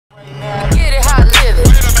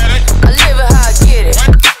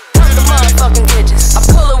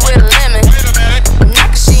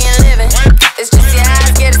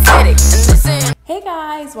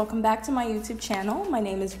welcome back to my YouTube channel. My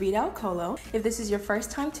name is RITA OKOLO. If this is your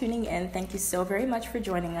first time tuning in, thank you so very much for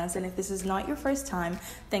joining us. And if this is not your first time,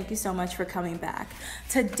 thank you so much for coming back.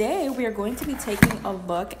 Today, we are going to be taking a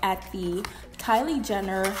look at the Kylie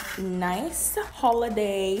Jenner Nice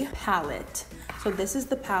Holiday Palette. So this is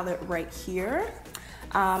the palette right here.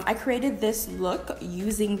 I created this look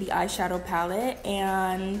using the eyeshadow palette,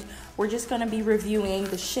 and we're just going to be reviewing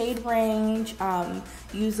the shade range,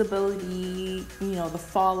 usability, you know, the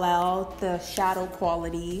fallout, the shadow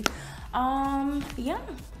quality. Yeah.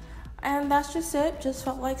 And that's just it. Just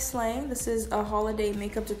felt like slaying. This is a holiday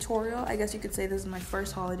makeup tutorial. I guess you could say this is my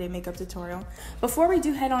first holiday makeup tutorial. Before we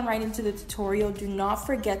do head on right into the tutorial, do not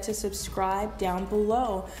forget to subscribe down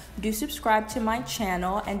below. Do subscribe to my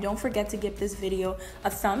channel, and don't forget to give this video a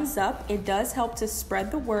thumbs up. It does help to spread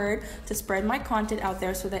the word, to spread my content out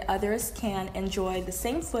there so that others can enjoy the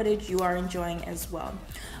same footage you are enjoying as well.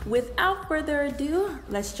 Without further ado,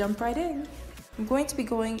 let's jump right in. I'm going to be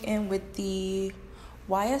going in with the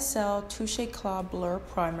YSL Touche Éclat Blur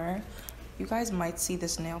Primer. You guys might see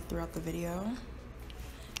this nail throughout the video.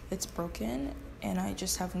 It's broken and I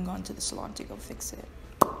just haven't gone to the salon to go fix it.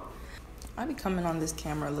 I be coming on this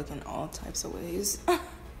camera looking all types of ways.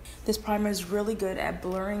 This primer is really good at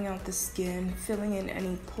blurring out the skin, filling in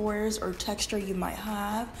any pores or texture you might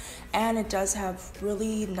have, and it does have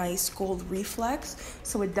really nice gold reflex,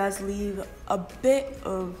 so it does leave a bit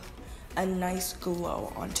of a nice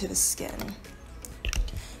glow onto the skin.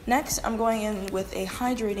 Next, I'm going in with a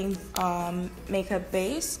hydrating makeup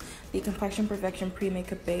base, the Complexion Perfection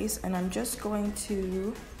Pre-Makeup Base, and I'm just going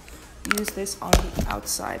to use this on the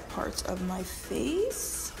outside parts of my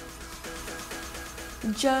face,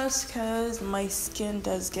 just because my skin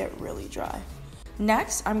does get really dry.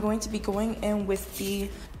 Next, I'm going to be going in with the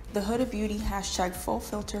Huda Beauty Full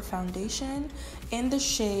Filter Foundation in the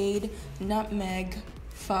shade Nutmeg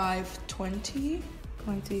 520.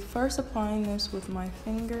 Going to be first applying this with my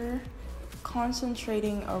finger,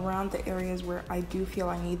 concentrating around the areas where I do feel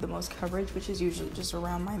I need the most coverage, which is usually just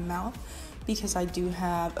around my mouth because I do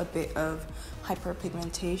have a bit of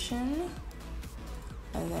hyperpigmentation,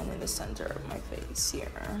 and then in the center of my face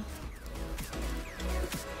here.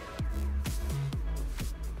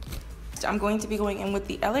 I'm going to be going in with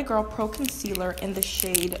the LA Girl Pro Concealer in the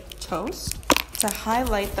shade Toast to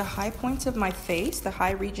highlight the high points of my face, the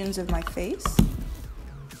high regions of my face.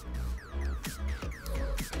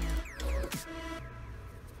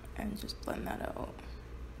 And just blend that out.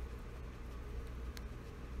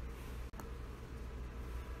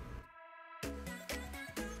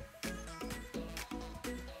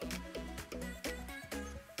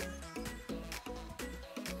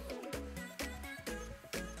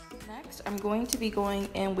 Next, I'm going to be going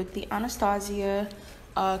in with the Anastasia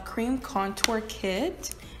Cream Contour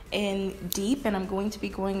Kit in Deep, and I'm going to be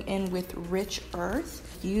going in with Rich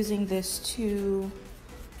Earth, using this to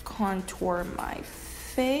contour my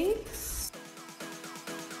face.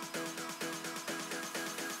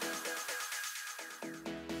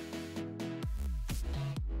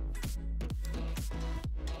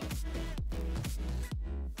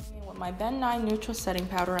 With my Ben 9 Neutral Setting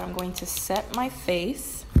Powder, I'm going to set my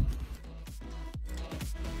face.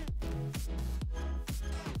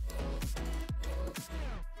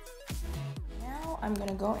 Now I'm going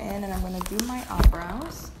to go in and I'm going to do my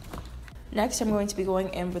eyebrows. Next, I'm going to be going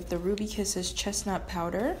in with the Ruby Kisses Chestnut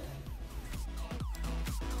Powder. I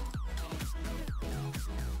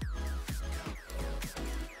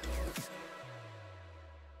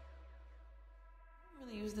haven't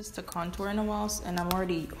really used this to contour in a while, and I'm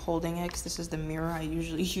already holding it because this is the mirror I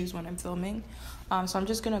usually use when I'm filming. So I'm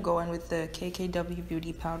just going to go in with the KKW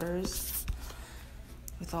Beauty Powders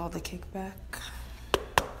with all the kickback.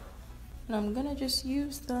 And I'm gonna just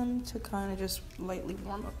use them to kind of just lightly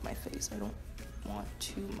warm up my face. I don't want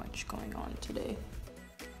too much going on today.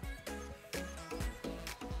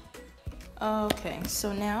 Okay,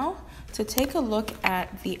 so now to take a look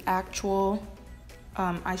at the actual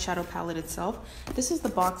eyeshadow palette itself. This is the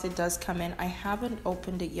box it does come in. I haven't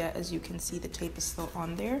opened it yet. As you can see, the tape is still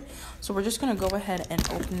on there. So we're just gonna go ahead and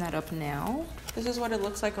open that up now. This is what it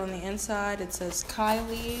looks like on the inside. It says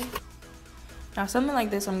Kylie. Now something like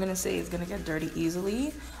this, I'm gonna say, is gonna get dirty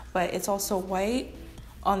easily, but it's also white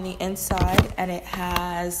on the inside, and it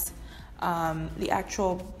has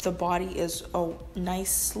the body is a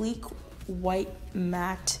nice sleek white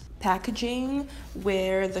matte packaging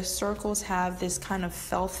where the circles have this kind of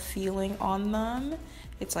felt feeling on them.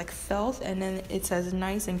 It's like felt, and then it says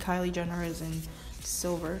nice, and Kylie Jenner is in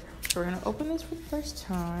silver. So we're gonna open this for the first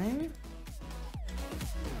time.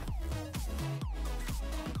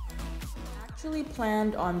 Actually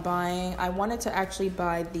planned on buying, I wanted to actually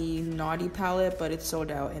buy the Naughty palette, but it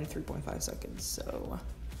sold out in 3.5 seconds, so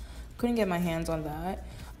couldn't get my hands on that.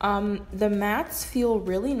 The mattes feel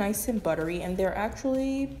really nice and buttery, and they're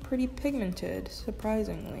actually pretty pigmented,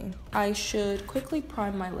 surprisingly. I should quickly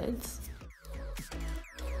prime my lids.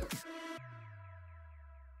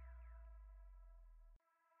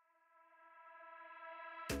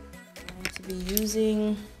 I'm going to be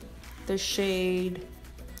using the shade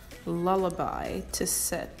Lullaby to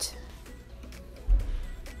set.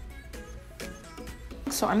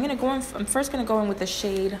 So I'm first gonna go in with the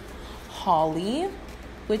shade Holly,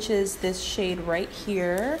 which is this shade right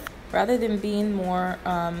here. Rather than being more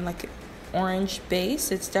like orange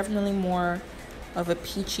base, it's definitely more of a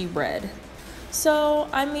peachy red. So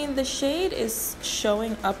I mean, the shade is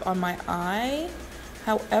showing up on my eye,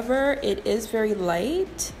 however it is very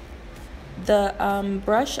light. The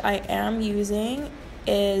brush I am using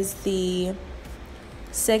is the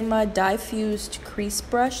Sigma Diffused Crease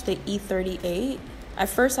Brush, the E38. At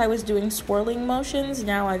first I was doing swirling motions,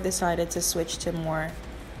 now I've decided to switch to more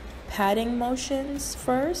patting motions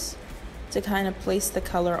first to kind of place the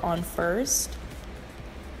color on first.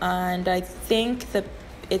 And I think that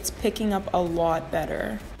it's picking up a lot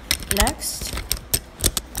better. Next,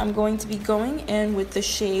 I'm going to be going in with the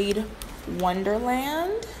shade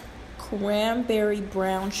Wonderland, cranberry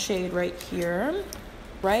brown shade right here,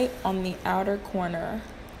 right on the outer corner,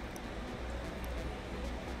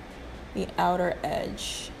 the outer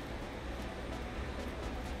edge.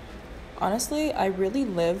 Honestly, I really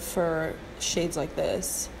live for shades like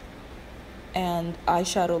this, and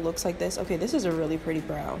eyeshadow looks like this. Okay, this is a really pretty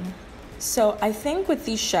brown. So I think with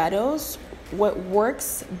these shadows, what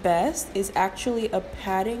works best is actually a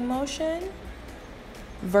patting motion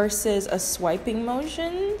versus a swiping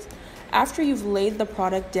motion. After you've laid the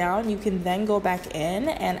product down, you can then go back in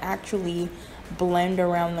and actually blend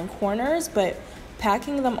around the corners, but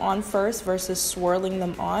packing them on first versus swirling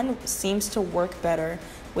them on seems to work better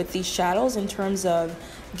with these shadows in terms of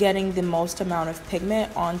getting the most amount of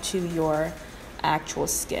pigment onto your actual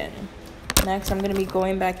skin. Next, I'm going to be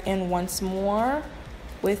going back in once more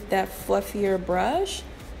with that fluffier brush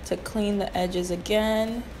to clean the edges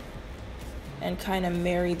again and kind of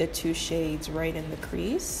marry the two shades right in the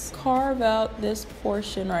crease. Carve out this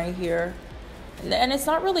portion right here. And it's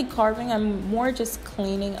not really carving, I'm more just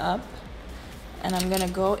cleaning up. And I'm gonna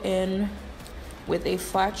go in with a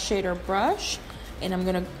flat shader brush, and I'm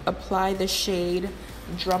gonna apply the shade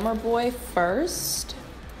Drummer Boy first,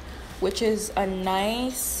 which is a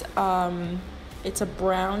nice, it's a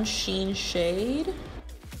brown sheen shade.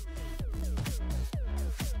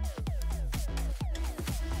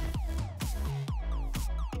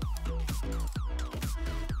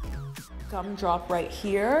 Gumdrop right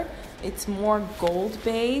here. It's more gold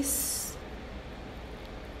base.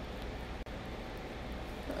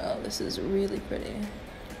 Oh, this is really pretty.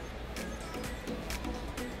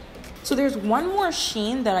 So there's one more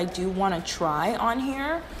sheen that I do want to try on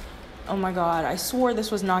here. Oh my god, I swore this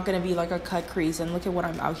was not going to be like a cut crease, and look at what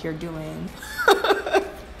I'm out here doing.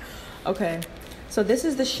 Okay, so this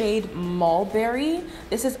is the shade Mulberry.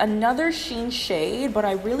 This is another sheen shade, but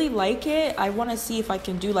I really like it. I want to see if I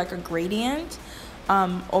can do like a gradient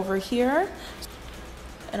over here.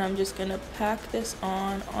 And I'm just going to pack this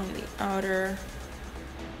on the outer.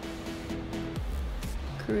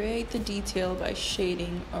 Create the detail by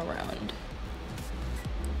shading around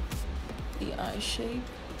the eye shape.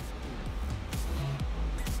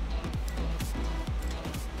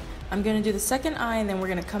 I'm gonna do the second eye, and then we're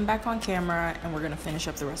gonna come back on camera and we're gonna finish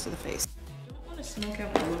up the rest of the face. I don't wanna smoke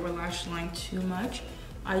out my lower lash line too much.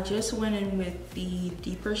 I just went in with the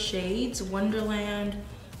deeper shades, Wonderland,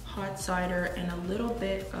 Hot Cider, and a little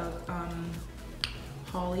bit of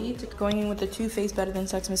Holly. Going in with the Too Faced Better Than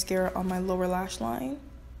Sex mascara on my lower lash line.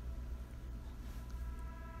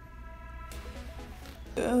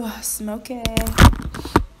 Ooh, smoky.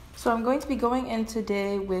 So I'm going to be going in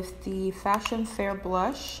today with the Fashion Fair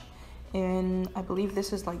blush. And I believe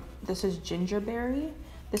this is Gingerberry.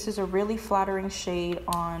 This is a really flattering shade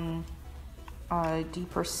on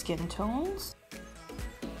deeper skin tones.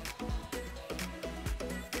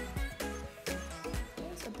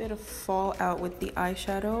 There's a bit of fallout with the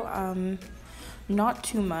eyeshadow, not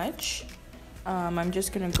too much. I'm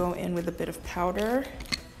just gonna go in with a bit of powder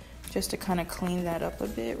just to kind of clean that up a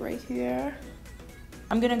bit right here.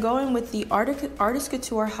 I'm gonna go in with the Artist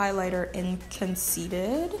Couture highlighter in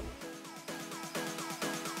Conceited.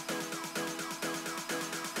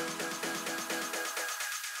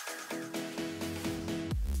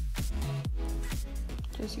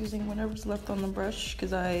 Just using whatever's left on the brush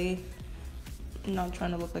because I not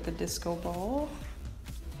trying to look like a disco ball.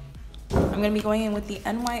 I'm gonna be going in with the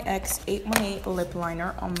NYX 818 lip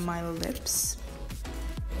liner on my lips.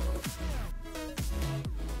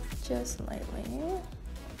 Just lightly,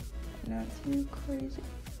 not too crazy.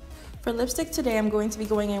 For lipstick today, I'm going to be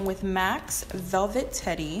going in with MAC's Velvet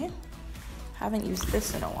Teddy. Haven't used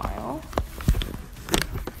this in a while.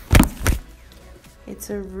 It's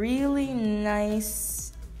a really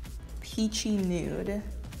nice peachy nude.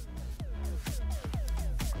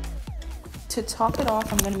 To top it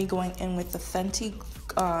off, I'm going to be going in with the Fenty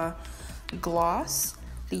gloss,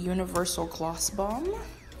 the Universal Gloss Bomb.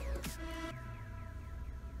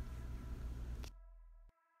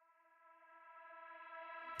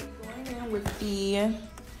 Going in with the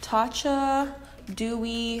Tatcha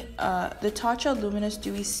Luminous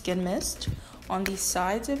Dewy Skin Mist on the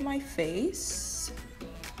sides of my face.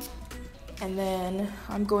 And then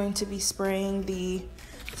I'm going to be spraying the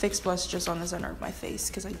Fix Plus just on the center of my face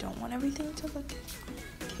because I don't want everything to look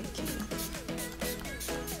cakey.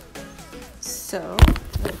 So,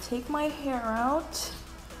 I'm gonna take my hair out.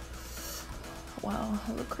 Wow,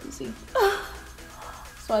 I look crazy.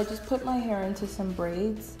 So I just put my hair into some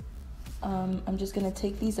braids. I'm just gonna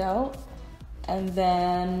take these out and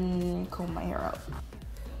then comb my hair out.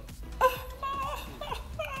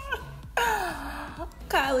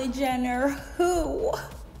 Kylie Jenner, who?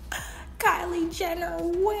 Kylie Jenner,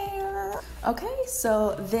 where? Okay,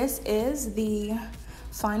 so this is the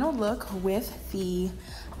final look with the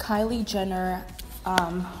Kylie Jenner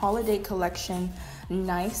Holiday Collection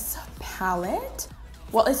Nice Palette.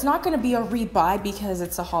 Well, it's not going to be a rebuy because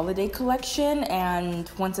it's a holiday collection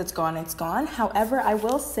and once it's gone, it's gone. However, I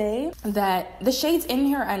will say that the shades in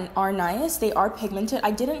here are nice. They are pigmented.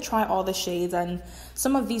 I didn't try all the shades, and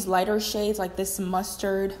some of these lighter shades like this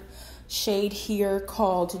mustard shade here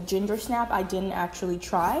called Ginger Snap, I didn't actually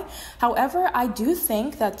try. However, I do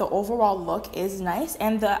think that the overall look is nice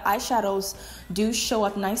and the eyeshadows do show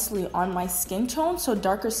up nicely on my skin tone, so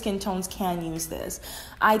darker skin tones can use this.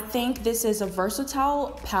 I think this is a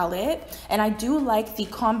versatile palette and I do like the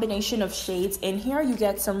combination of shades in here. You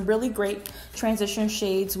get some really great transition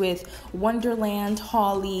shades with Wonderland,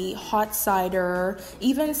 Holly, Hot Cider,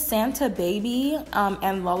 even Santa Baby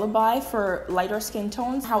and Lullaby for lighter skin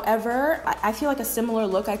tones. However, I feel like a similar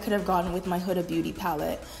look I could have gotten with my Huda Beauty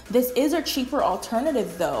palette. This is a cheaper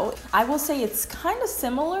alternative though. I will say it's kind of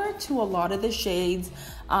similar to a lot of the shades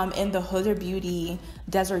in the Huda Beauty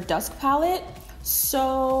Desert Dusk palette.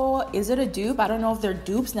 So is it a dupe? I don't know if they're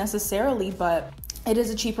dupes necessarily, but it is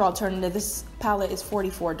a cheaper alternative. This palette is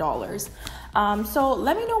 $44. So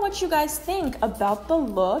let me know what you guys think about the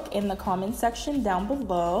look in the comment section down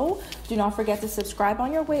below. Do not forget to subscribe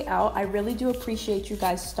on your way out. I really do appreciate you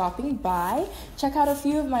guys stopping by. Check out a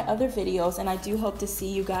few of my other videos and I do hope to see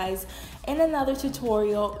you guys in another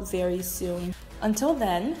tutorial very soon. Until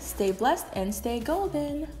then, stay blessed and stay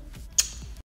golden.